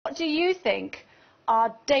What do you think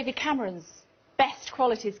are David Cameron's best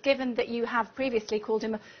qualities, given that you have previously called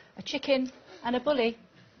him a chicken and a bully?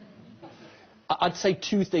 I'd say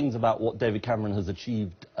two things about what David Cameron has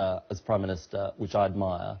achieved as Prime Minister, which I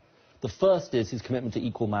admire. The first is his commitment to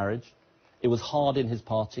equal marriage. It was hard in his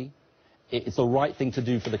party. It's the right thing to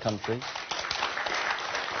do for the country.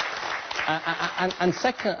 And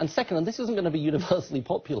second, and this isn't going to be universally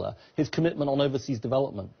popular, his commitment on overseas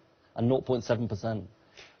development and 0.7%.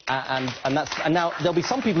 And now there'll be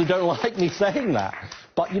some people who don't like me saying that,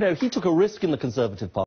 but you know, he took a risk in the Conservative Party.